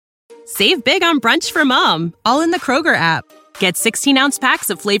Save big on brunch for mom, all in the Kroger app. Get 16-ounce packs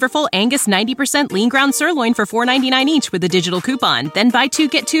of flavorful Angus 90% lean ground sirloin for $4.99 each with a digital coupon. Then buy 2,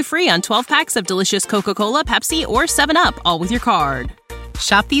 get 2 free on 12 packs of delicious Coca-Cola, Pepsi, or 7-Up, all with your card.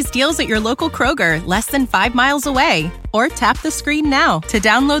 Shop these deals at your local Kroger, less than 5 miles away. Or tap the screen now to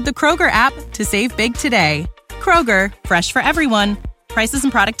download the Kroger app to save big today. Kroger, fresh for everyone. Prices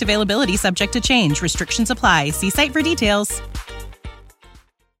and product availability subject to change. Restrictions apply. See site for details.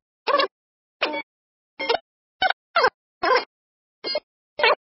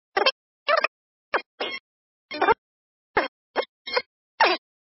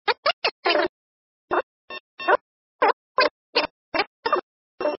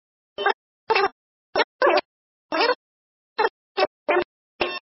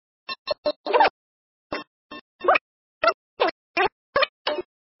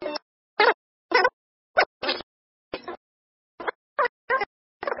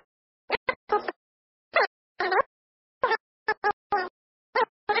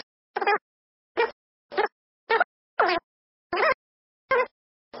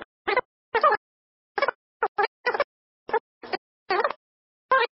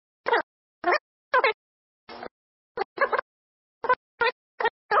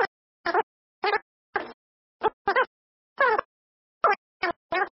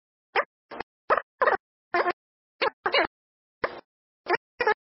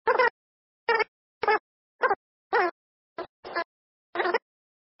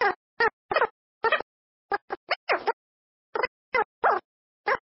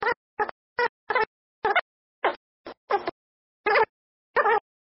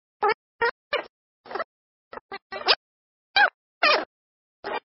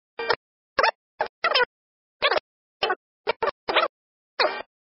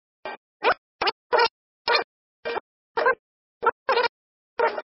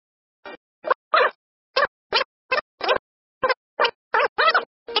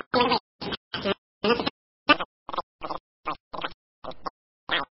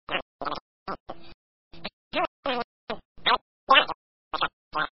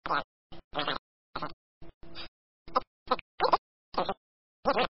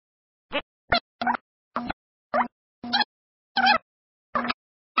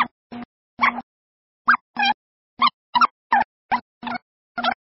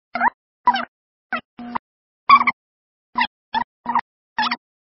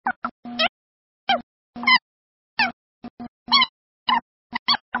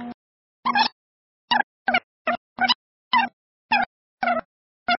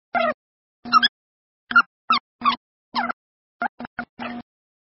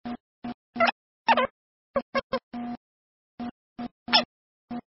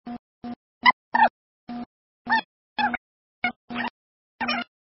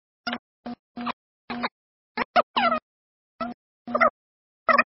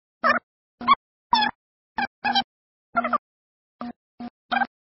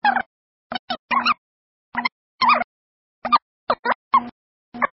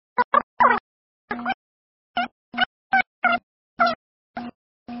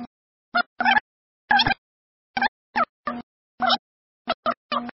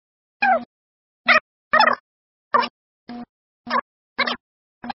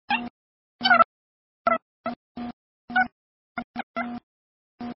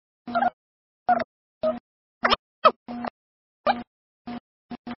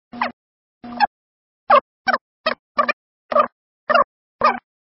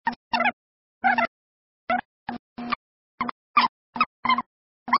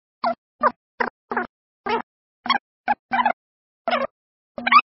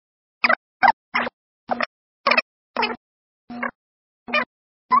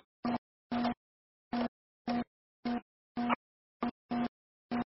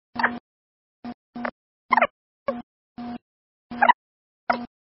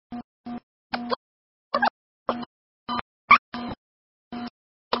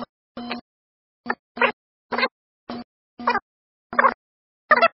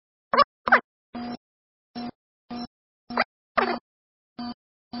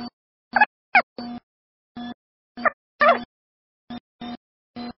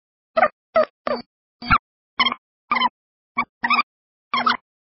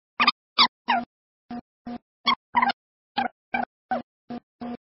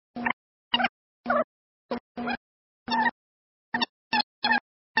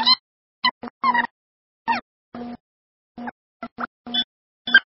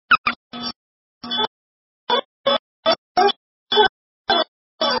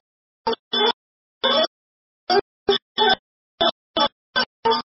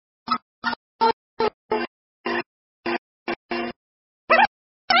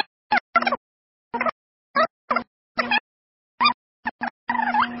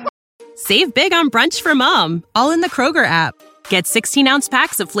 Save big on brunch for mom, all in the Kroger app. Get 16-ounce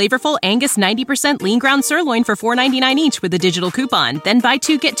packs of flavorful Angus 90% lean ground sirloin for $4.99 each with a digital coupon. Then buy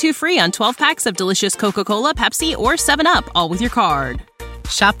 2, get 2 free on 12 packs of delicious Coca-Cola, Pepsi, or 7-Up, all with your card.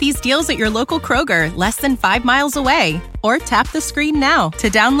 Shop these deals at your local Kroger, less than 5 miles away. Or tap the screen now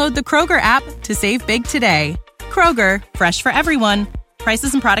to download the Kroger app to save big today. Kroger, fresh for everyone.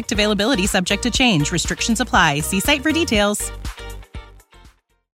 Prices and product availability subject to change. Restrictions apply. See site for details.